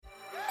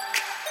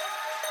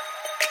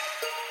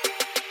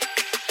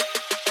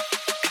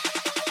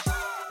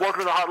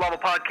welcome to the Hot Lava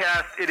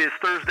Podcast. It is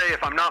Thursday,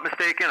 if I'm not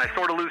mistaken. I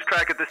sort of lose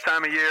track at this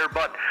time of year,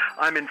 but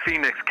I'm in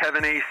Phoenix.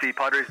 Kevin Acee,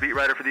 Padres beat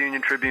writer for the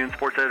Union Tribune,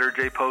 sports editor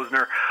Jay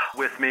Posner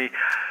with me.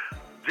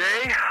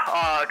 Jay,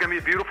 going to be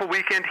a beautiful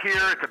weekend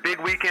here. It's a big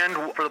weekend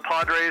for the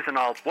Padres, and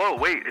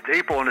it's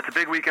April, and it's a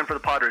big weekend for the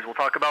Padres. We'll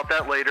talk about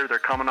that later. They're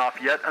coming off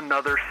yet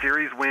another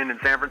series win in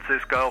San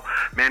Francisco.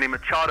 Manny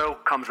Machado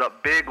comes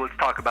up big. Let's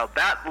talk about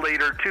that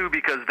later, too,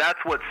 because that's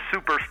what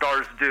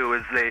superstars do,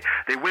 is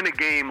they win a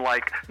game,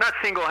 like, not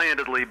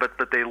single-handedly, but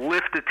they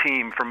lift a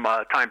team from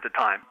time to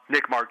time.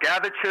 Nick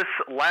Margevicius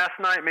last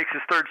night makes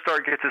his third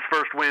start, gets his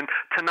first win.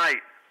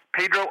 Tonight,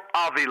 Pedro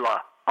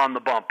Avila on the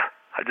bump.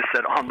 I just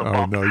said on the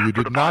bump. Oh, no, you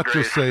did not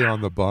just say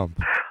on the bump.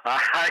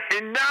 I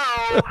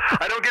know.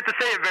 I don't get to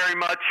say it very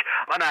much,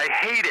 and I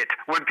hate it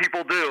when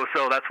people do,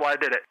 so that's why I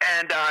did it.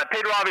 And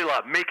Pedro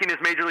Avila making his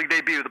Major League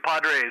debut. The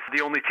Padres,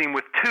 the only team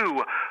with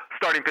 2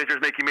 starting pitchers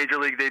making Major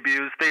League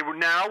debuts. They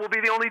now will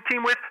be the only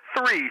team with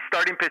 3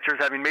 starting pitchers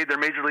having made their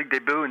Major League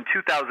debut in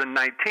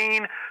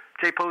 2019.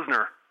 Jay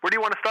Posner, where do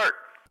you want to start?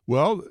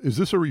 Well, is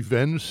this a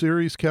revenge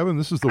series, Kevin?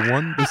 This is the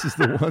one. This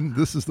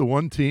is the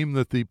one team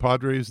that the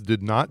Padres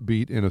did not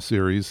beat in a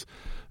series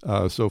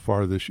so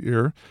far this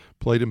year.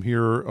 Played them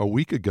here a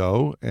week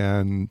ago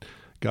and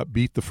got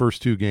beat the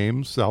first 2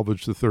 games,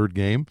 salvaged the third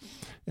game.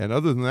 And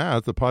other than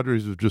that, the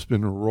Padres have just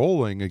been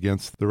rolling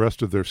against the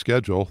rest of their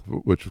schedule,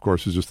 which, of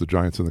course, is just the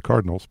Giants and the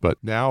Cardinals. But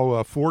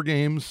now 4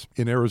 games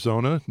in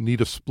Arizona, need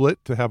a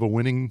split to have a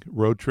winning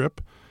road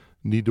trip.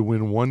 Need to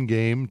win 1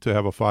 game to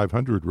have a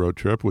 500 road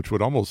trip, which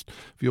would almost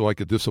feel like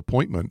a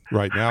disappointment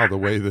right now, the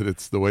way that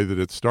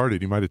it's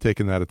started. You might have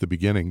taken that at the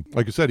beginning.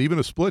 Like I said, even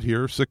a split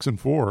here,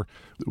 6-4,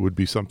 would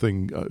be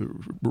something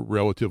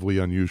relatively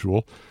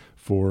unusual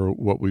for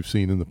what we've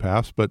seen in the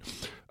past. But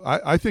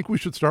I think we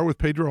should start with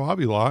Pedro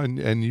Avila,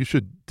 and you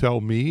should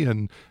tell me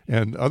and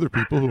other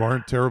people who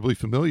aren't terribly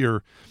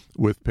familiar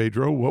with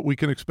Pedro what we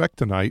can expect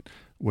tonight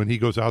when he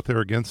goes out there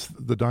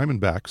against the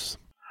Diamondbacks.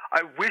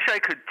 I wish I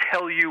could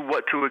tell you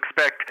what to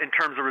expect in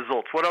terms of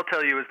results. What I'll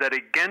tell you is that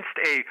against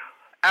a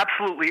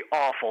absolutely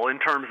awful in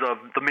terms of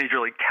the Major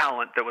League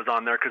talent that was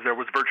on there, because there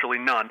was virtually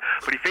none,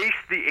 but he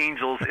faced the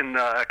Angels in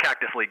the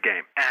Cactus League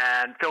game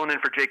and filling in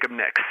for Jacob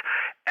Nix.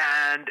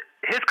 And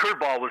his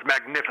curveball was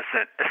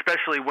magnificent,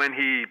 especially when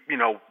he,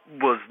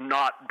 was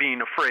not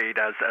being afraid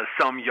as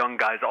some young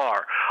guys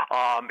are.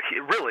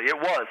 It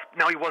was.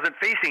 Now, he wasn't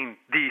facing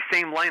the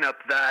same lineup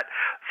that,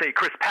 say,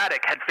 Chris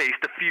Paddock had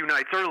faced a few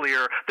nights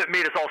earlier that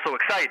made us all so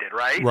excited,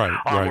 right?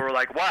 Right. We were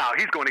like, wow,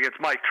 he's going against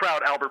Mike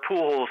Trout, Albert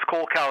Pujols,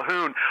 Cole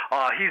Calhoun.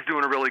 He's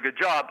doing a really good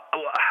job.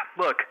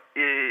 Look,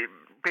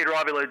 Pedro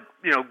Avila,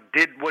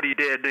 did what he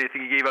did. I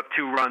think he gave up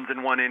 2 runs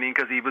in 1 inning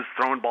because he was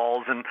throwing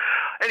balls. And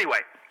anyway,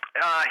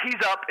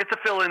 he's up. It's a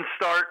fill-in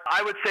start.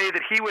 I would say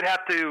that he would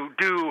have to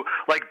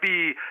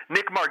be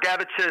Nick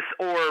Margevicius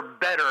or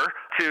better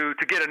to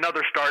get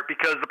another start,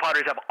 because the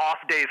Padres have off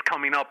days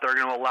coming up. They're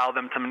going to allow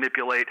them to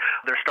manipulate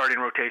their starting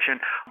rotation.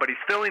 But he's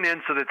filling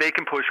in so that they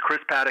can push Chris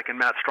Paddock and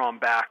Matt Strahm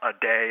back a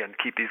day and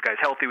keep these guys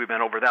healthy. We've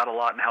been over that a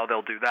lot and how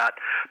they'll do that.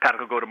 Paddock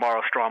will go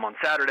tomorrow, Strahm on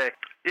Saturday.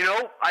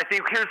 I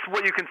think here's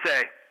what you can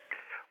say.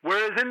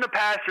 Whereas in the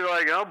past, you're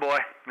like, oh, boy,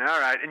 all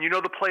right. And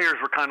the players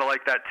were kind of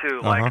like that, too.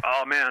 Like,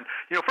 oh, man,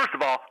 first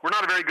of all, we're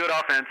not a very good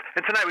offense,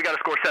 and tonight we got to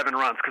score 7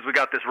 runs because we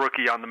got this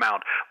rookie on the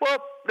mound. Well,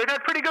 they've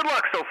had pretty good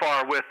luck so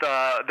far with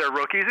their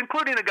rookies,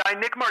 including a guy,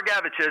 Nick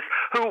Margevicius,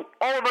 who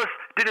all of us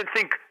didn't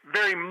think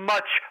very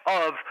much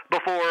of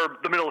before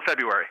the middle of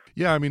February.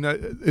 Yeah, I mean,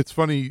 it's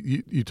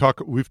funny.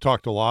 We've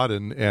talked a lot,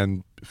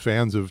 and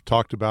fans have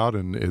talked about,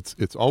 and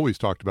it's always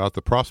talked about,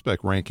 the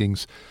prospect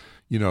rankings.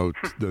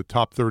 The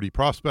top 30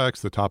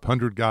 prospects, the top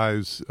 100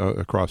 guys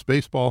across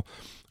baseball.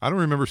 I don't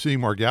remember seeing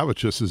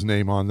Margevicius'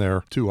 name on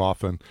there too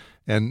often.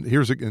 And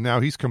now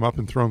he's come up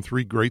and thrown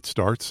 3 great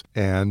starts.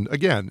 And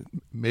again,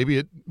 maybe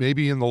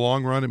in the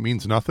long run it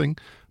means nothing,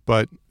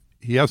 but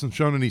he hasn't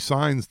shown any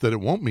signs that it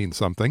won't mean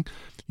something.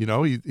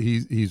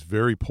 He's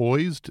very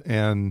poised,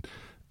 and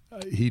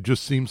he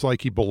just seems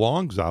like he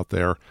belongs out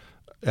there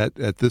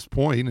at this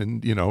point.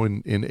 And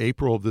in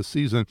April of this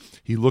season,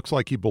 he looks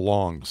like he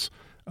belongs.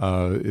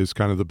 Is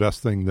kind of the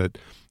best thing that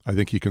I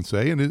think he can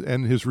say,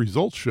 and his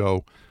results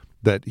show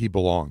that he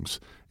belongs.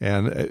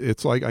 And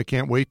it's like, I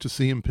can't wait to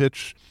see him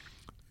pitch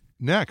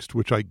next,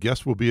 which I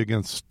guess will be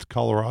against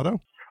Colorado.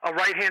 A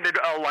right-handed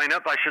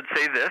lineup, I should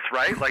say this,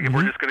 right? Like, if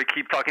we're just going to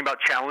keep talking about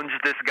challenge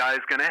this guy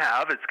is going to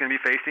have, it's going to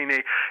be facing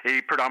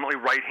a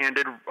predominantly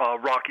right-handed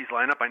Rockies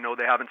lineup. I know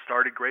they haven't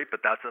started great,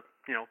 but that's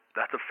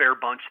a fair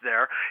bunch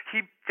there.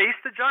 He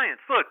faced the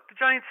Giants. Look, the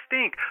Giants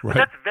stink, but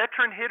that's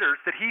veteran hitters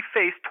that he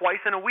faced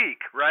twice in a week,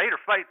 right? Or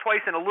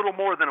twice in a little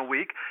more than a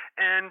week,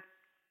 and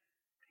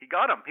he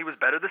got him. He was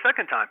better the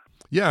second time.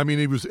 Yeah, I mean,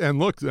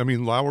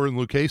 Lauer and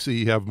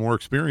Lucchesi have more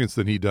experience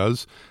than he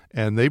does,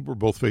 and they were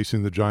both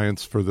facing the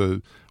Giants for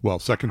the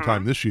second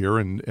time this year,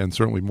 and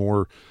certainly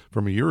more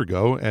from a year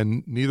ago,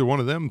 and neither one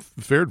of them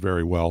fared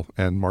very well,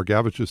 and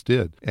Margevicius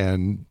did.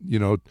 And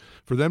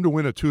for them to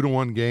win a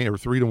 2-1 game or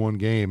 3-1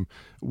 game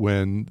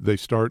when they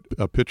start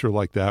a pitcher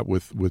like that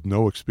with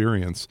no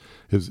experience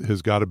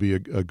has got to be a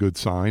good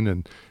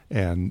sign,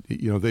 and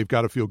they've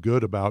got to feel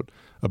good about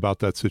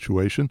that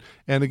situation.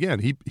 And again,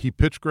 he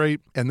pitched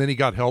great, and then he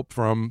got help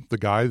from the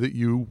guy that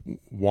you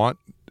want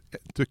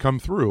to come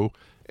through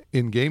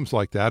in games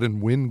like that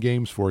and win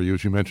games for you.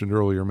 As you mentioned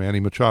earlier, Manny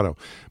Machado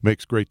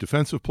makes great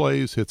defensive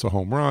plays, hits a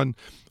home run.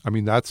 I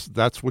mean, that's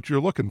what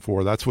you're looking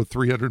for. That's what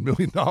 $300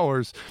 million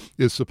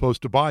is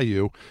supposed to buy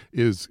you,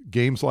 is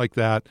games like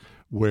that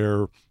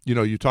where,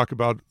 you talk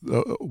about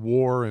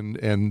WAR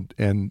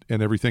and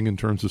everything in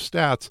terms of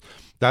stats.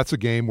 That's a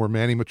game where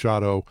Manny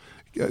Machado,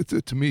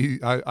 to me,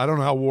 I don't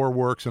know how WAR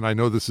works, and I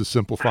know this is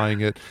simplifying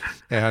it,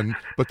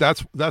 but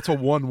that's a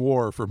 1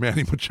 WAR for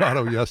Manny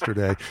Machado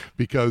yesterday,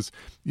 because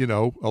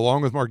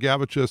along with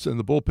Margevicius and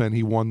the bullpen,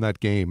 he won that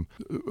game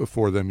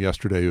for them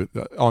yesterday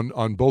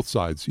on both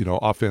sides,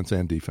 offense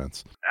and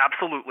defense.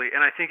 Absolutely,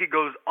 and I think it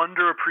goes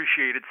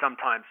underappreciated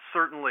sometimes.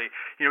 Certainly,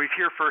 he's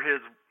here for his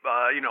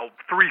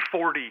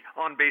 340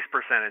 on base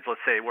percentage,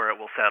 let's say, where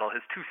it will settle, his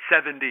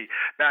 270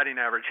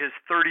 batting average, his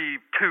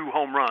 32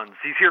 home runs.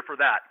 He's here for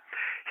that.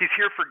 He's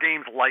here for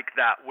games like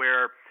that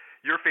where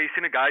you're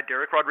facing a guy,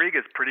 Derek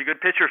Rodriguez, pretty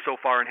good pitcher so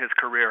far in his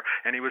career,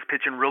 and he was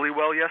pitching really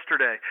well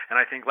yesterday. And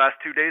I think last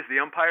 2 days,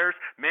 the umpires,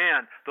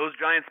 man, those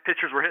Giants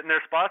pitchers were hitting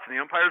their spots, and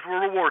the umpires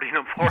were rewarding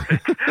them for it.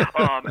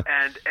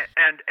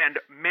 And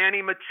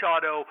Manny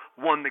Machado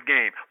won the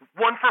game.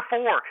 1 for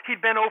 4.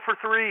 He'd been 0 for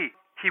 3.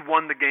 He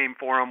won the game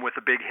for him with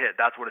a big hit.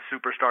 That's what a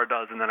superstar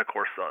does. And then, of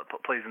course,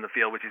 plays in the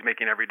field, which he's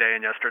making every day.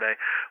 And yesterday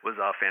was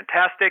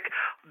fantastic.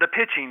 The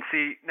pitching,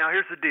 now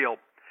here's the deal.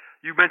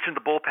 You mentioned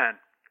the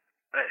bullpen.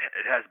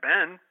 It has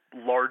been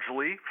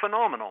largely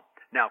phenomenal.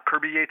 Now,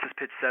 Kirby Yates has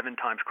pitched 7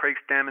 times. Craig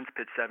Stammen's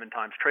pitched 7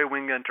 times. Trey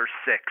Wingenter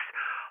 6.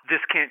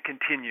 This can't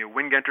continue.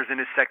 Wingenter's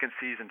in his second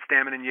season.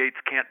 Stammen and Yates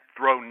can't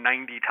throw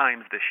 90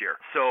 times this year.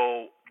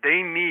 So they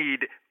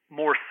need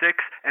more 6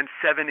 and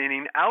 7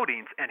 inning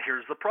outings. And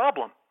here's the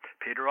problem.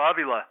 Pedro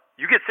Avila,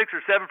 you get 6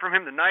 or 7 from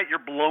him tonight, you're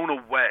blown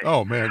away.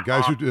 Oh, man,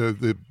 guys,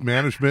 the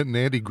management and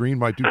Andy Green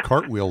might do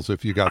cartwheels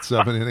if you got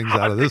 7 innings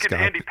out of this guy.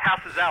 Andy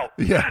passes out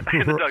in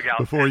the dugout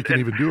before he can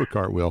even do a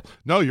cartwheel.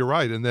 No, you're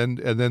right. And then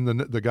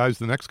the guys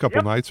the next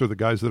couple nights are the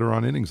guys that are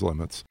on innings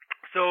limits.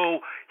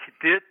 So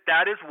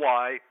that is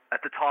why,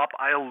 at the top,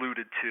 I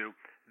alluded to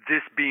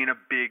this being a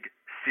big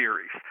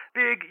series.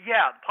 Big,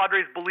 the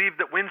Padres believe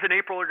that wins in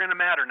April are going to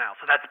matter now,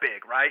 so that's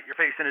big, right? You're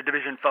facing a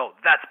division foe.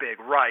 That's big,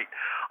 right?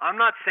 I'm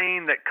not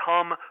saying that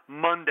come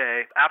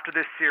Monday, after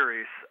this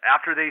series,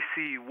 after they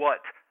see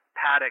what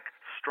Paddock,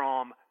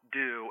 Strom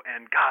do,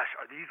 and gosh,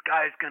 are these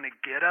guys going to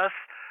get us?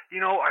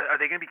 Are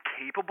they going to be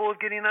capable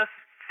of getting us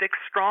 6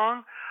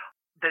 strong?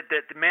 That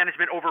the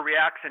management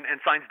overreacts and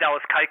signs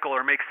Dallas Keuchel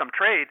or makes some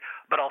trade,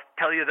 but I'll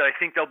tell you that I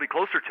think they'll be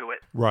closer to it.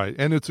 Right,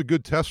 and it's a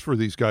good test for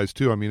these guys,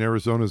 too. I mean,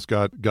 Arizona's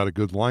got a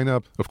good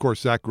lineup. Of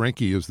course, Zach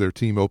Greinke is their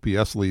team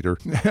OPS leader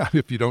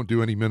if you don't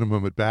do any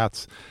minimum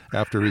at-bats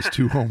after his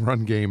 2 home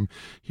run game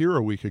here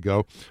a week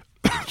ago.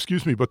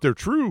 Excuse me, but their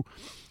true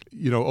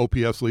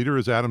OPS leader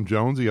is Adam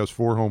Jones. He has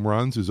 4 home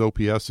runs. His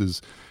OPS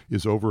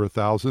is over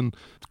 1,000.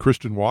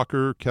 Christian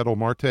Walker, Ketel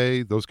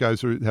Marte, those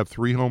guys have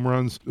 3 home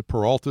runs.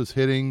 Peralta's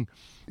hitting.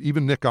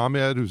 Even Nick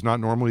Ahmed, who's not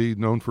normally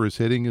known for his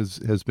hitting,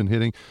 has been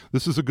hitting.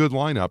 This is a good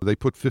lineup. They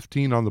put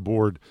 15 on the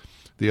board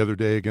the other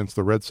day against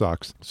the Red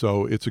Sox.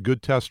 So it's a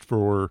good test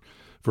for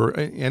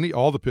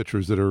all the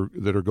pitchers that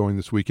are going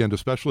this weekend,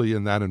 especially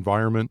in that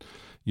environment.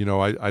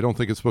 I don't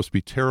think it's supposed to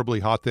be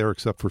terribly hot there,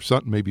 except for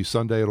maybe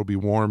Sunday it'll be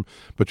warm,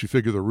 but you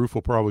figure the roof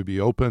will probably be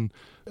open.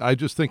 I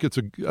just think it's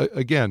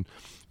again,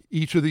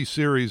 each of these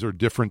series are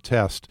different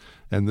tests,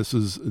 and this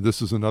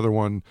is another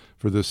one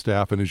for this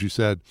staff. And as you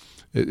said,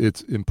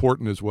 it's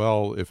important as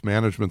well if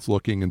management's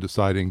looking and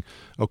deciding,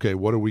 okay,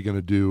 what are we going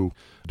to do?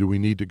 Do we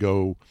need to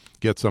go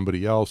get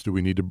somebody else? Are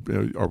we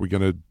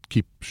going to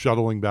keep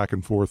shuttling back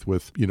and forth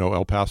with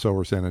El Paso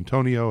or San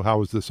Antonio?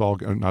 How is this all?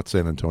 Not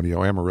San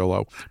Antonio,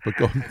 Amarillo,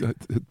 but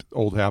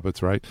old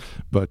habits, right?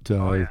 But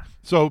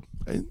so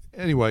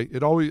anyway,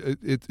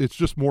 it's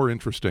just more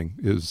interesting.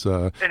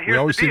 We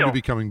always seem to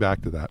be coming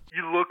back to that.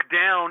 You look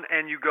down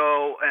and you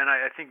go, and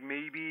I think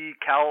maybe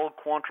Cal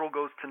Quantrill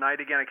goes tonight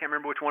again. I can't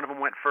remember which one of them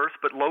went first,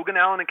 but Logan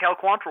Allen and Cal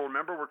Quantrill,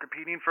 remember, were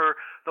competing for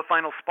the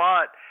final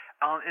spot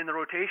in the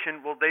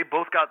rotation. Well, they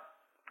both got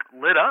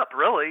lit up,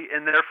 really,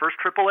 in their first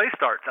AAA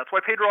starts. That's why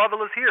Pedro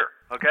Avila's here,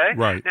 okay?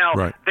 Right, now,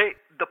 right.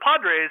 The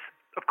Padres,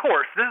 of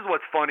course, this is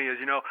what's funny is,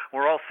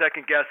 we're all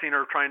second-guessing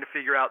or trying to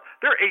figure out.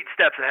 They're 8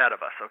 steps ahead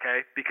of us,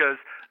 okay? Because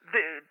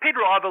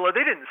Pedro Avila,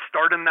 they didn't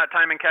start him that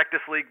time in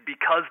Cactus League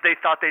because they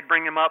thought they'd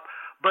bring him up.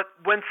 But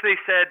once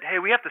they said, hey,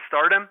 we have to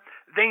start him,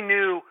 they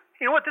knew,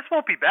 this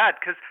won't be bad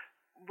because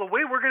the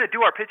way we're going to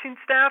do our pitching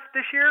staff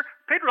this year,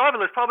 Pedro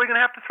Avila is probably going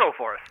to have to throw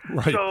for us.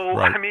 Right, so,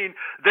 right. I mean,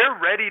 they're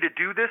ready to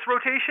do this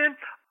rotation.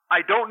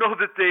 I don't know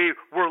that they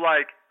were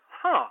like,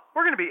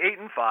 we're going to be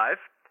 8-5,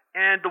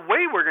 and the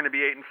way we're going to be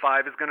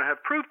 8-5 is going to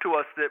have proved to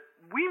us that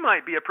we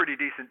might be a pretty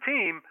decent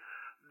team.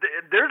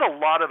 There's a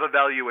lot of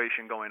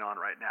evaluation going on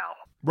right now.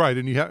 Right,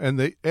 and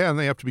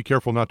they have to be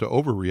careful not to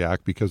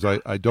overreact, because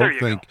I don't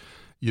think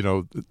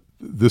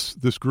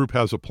this group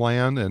has a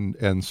plan,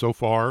 and so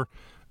far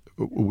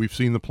we've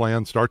seen the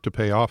plan start to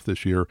pay off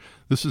this year.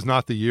 This is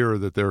not the year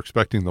that they're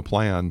expecting the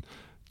plan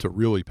to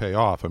really pay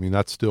off. I mean,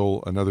 that's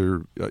still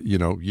another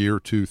year,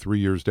 2, 3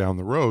 years down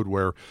the road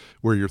where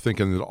you're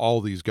thinking that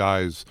all these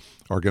guys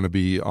are going to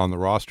be on the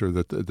roster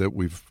that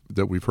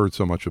we've heard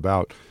so much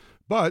about.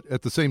 But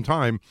at the same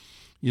time,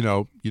 you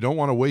don't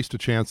want to waste a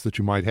chance that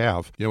you might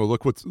have.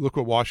 Look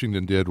what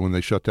Washington did when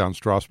they shut down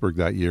Strasburg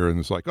that year, and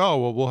it's like, oh,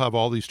 well, we'll have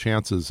all these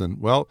chances, and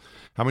well,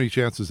 how many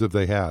chances have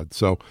they had?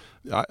 So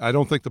I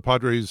don't think the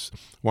Padres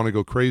want to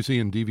go crazy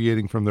and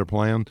deviating from their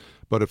plan,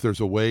 but if there's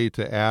a way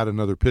to add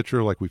another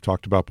pitcher, like we've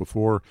talked about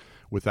before,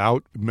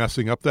 without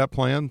messing up that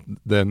plan,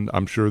 then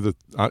I'm sure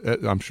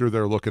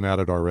they're looking at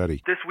it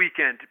already. This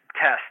weekend,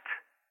 test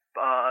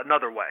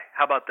another way.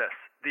 How about this?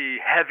 The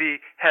heavy,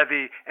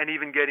 and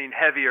even getting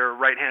heavier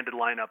right-handed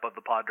lineup of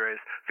the Padres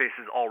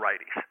faces all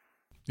righties.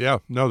 Yeah,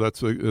 no,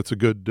 it's a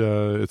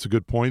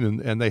good point,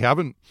 and they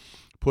haven't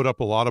put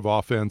up a lot of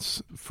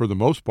offense for the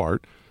most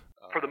part.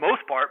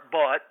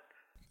 But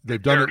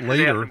they've done it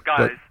later.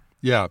 But,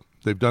 yeah,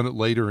 they've done it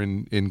later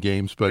in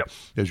games. But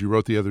as you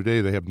wrote the other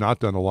day, they have not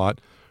done a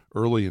lot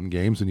early in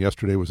games, and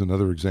yesterday was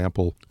another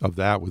example of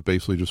that, with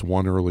basically just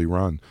one early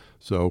run.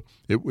 So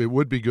it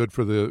would be good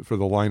for the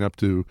lineup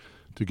to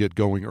get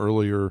going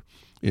earlier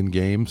in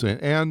games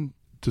and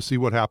to see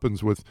what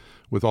happens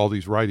with all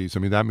these righties. I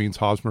mean, that means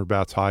Hosmer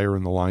bats higher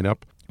in the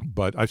lineup,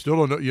 but I still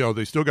don't know.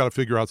 They still got to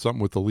figure out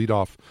something with the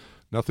leadoff.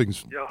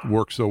 Nothing's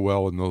worked so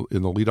well in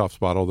the leadoff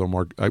spot, although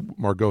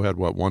Margot had,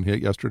 one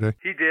hit yesterday?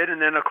 He did,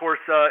 and then, of course,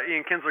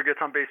 Ian Kinsler gets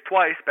on base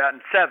twice,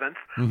 batting seventh.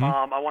 Mm-hmm.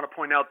 I want to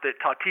point out that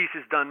Tatis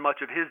has done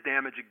much of his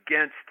damage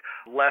against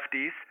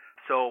lefties,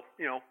 so,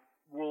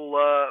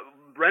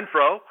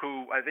 Renfroe,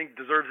 who I think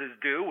deserves his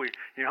due.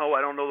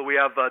 I don't know that we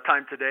have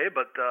time today,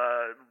 but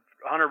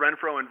Hunter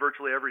Renfroe in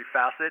virtually every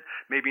facet,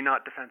 maybe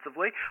not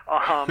defensively,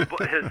 but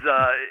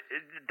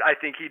I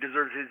think he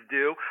deserves his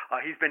due.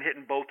 He's been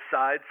hitting both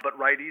sides, but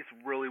righties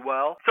really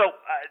well. So,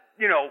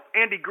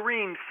 Andy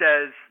Green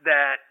says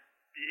that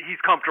he's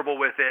comfortable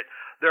with it.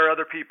 There are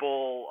other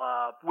people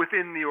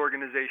within the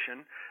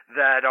organization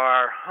that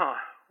are,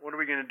 what are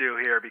we going to do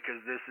here?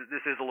 Because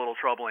this is a little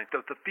troubling.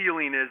 The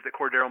feeling is that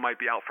Cordero might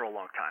be out for a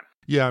long time.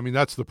 Yeah, I mean,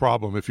 that's the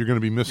problem. If you're going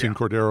to be missing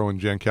Cordero and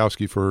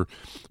Jankowski for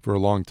a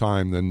long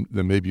time, then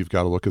maybe you've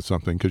got to look at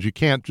something, because you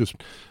can't just,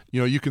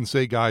 you can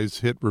say guys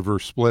hit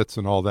reverse splits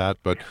and all that,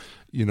 but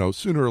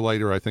sooner or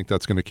later, I think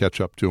that's going to catch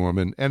up to them.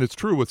 And it's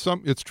true with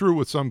some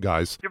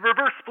guys. The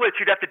reverse splits,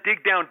 you'd have to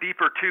dig down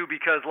deeper too,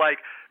 because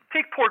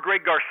take poor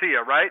Greg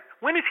Garcia, right?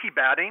 When is he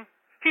batting?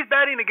 He's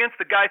batting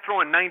against the guy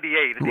throwing 98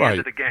 at the end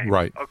of the game.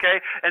 Right. Okay?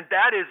 And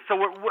that is, so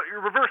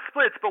reverse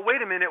splits, but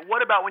wait a minute,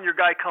 what about when your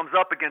guy comes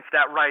up against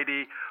that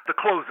righty, the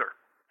closer,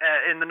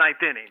 in the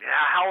ninth inning?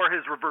 How are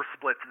his reverse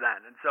splits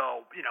then? And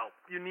so,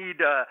 you need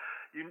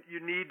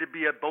to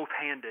be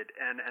both-handed,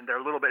 and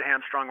they're a little bit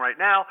hamstrung right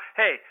now.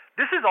 Hey,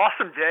 this is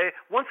awesome, Jay.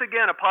 Once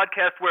again, a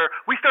podcast where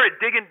we started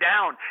digging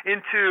down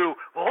into,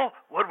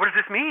 what does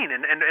this mean?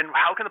 And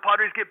how can the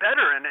Padres get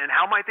better? And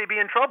how might they be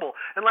in trouble?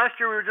 And last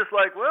year we were just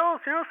like,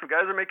 some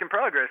guys are making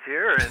progress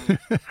here, and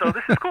so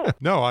this is cool.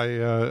 No,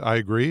 I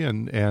agree,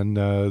 and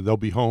they'll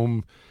be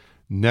home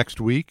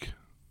next week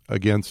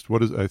against,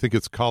 I think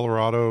it's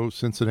Colorado,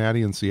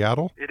 Cincinnati, and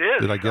Seattle. It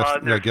is. Did I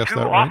guess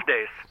that right? Off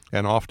days.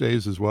 And off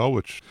days as well,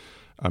 which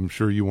I'm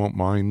sure you won't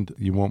mind.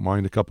 You won't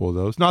mind a couple of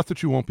those. Not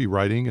that you won't be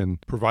writing and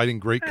providing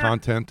great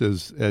content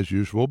as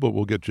usual, but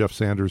we'll get Jeff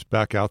Sanders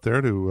back out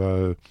there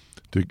to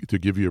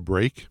give you a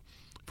break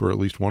for at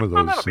least one of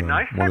those. That'll be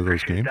nice. One of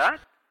those games.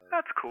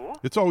 That's cool.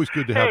 It's always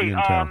good to have you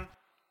in town.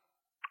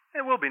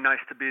 It will be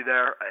nice to be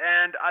there.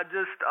 And I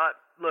just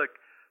look.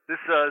 This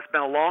has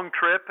been a long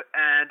trip,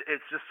 and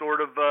it's just sort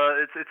of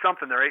it's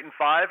something. They're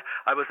 8-5.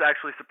 I was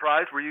actually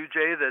surprised. Were you,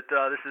 Jay, that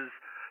this is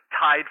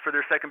tied for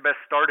their second best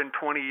start in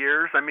 20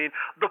 years? I mean,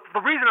 the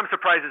reason I'm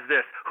surprised is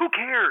this. Who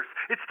cares?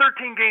 It's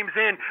 13 games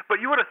in, but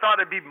you would have thought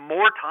it'd be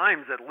more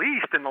times at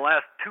least in the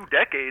last 2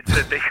 decades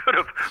that they could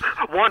have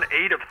won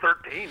 8 of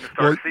 13 to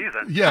start the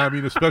season. Yeah, I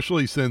mean,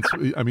 especially since,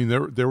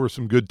 there were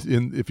some good,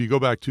 if you go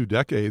back 2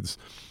 decades,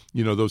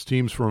 those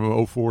teams from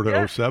 2004 to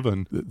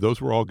 2007, those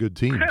were all good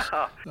teams.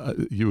 Yeah.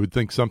 You would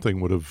think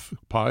something would have,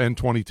 and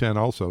 2010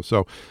 also.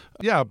 So,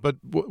 yeah, but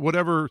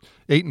whatever,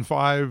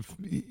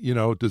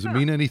 8-5, does it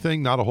mean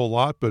anything? Not a whole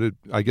lot, but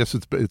I guess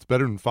it's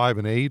better than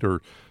 5-8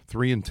 or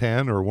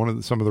 3-10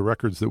 or some of the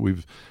records that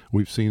we've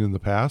seen in the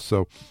past.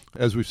 So,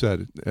 as we've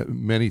said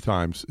many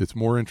times, it's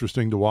more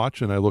interesting to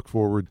watch, and I look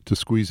forward to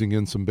squeezing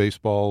in some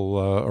baseball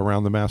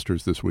around the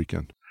Masters this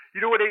weekend.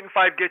 You know what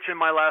 8-5 gets you?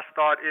 My last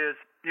thought is,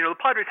 You know,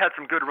 the Padres had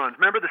some good runs.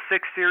 Remember the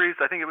 6 series?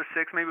 I think it was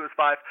 6, maybe it was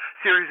 5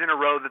 series in a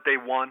row that they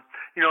won.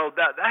 You know,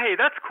 hey,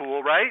 that's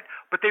cool, right?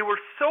 But they were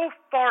so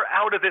far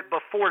out of it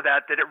before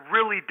that it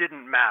really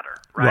didn't matter,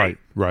 right?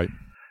 Right.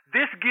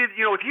 This gives,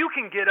 you know, if you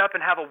can get up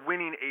and have a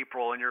winning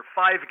April and you're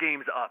 5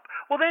 games up,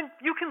 well, then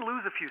you can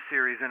lose a few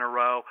series in a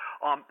row.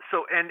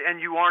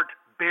 And you aren't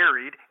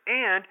buried,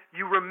 and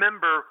you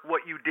remember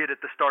what you did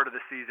at the start of the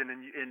season,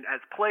 and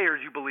as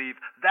players, you believe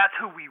that's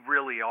who we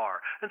really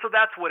are. And so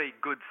that's what a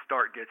good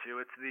start gets you.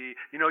 It's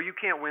you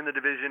can't win the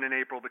division in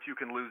April, but you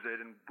can lose it,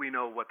 and we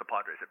know what the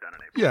Padres have done in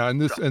April. Yeah,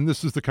 and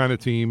this is the kind of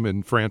team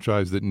and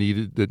franchise that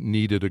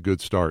needed a good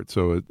start.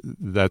 So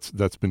that's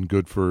been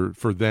good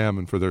for them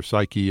and for their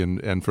psyche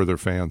and for their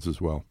fans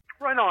as well.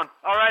 Right on.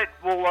 All right,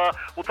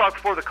 we'll talk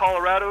before the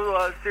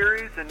Colorado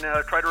series and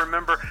try to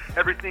remember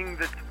everything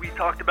that we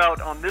talked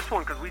about on this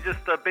one, because we just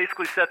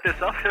basically set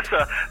this up as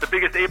the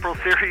biggest April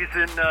series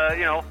in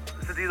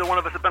since either one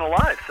of us have been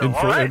alive. So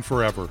and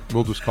forever.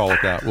 We'll just call it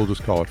that. We'll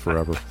just call it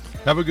forever.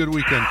 Have a good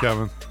weekend,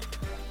 Kevin.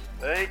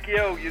 Thank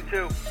you. You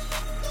too.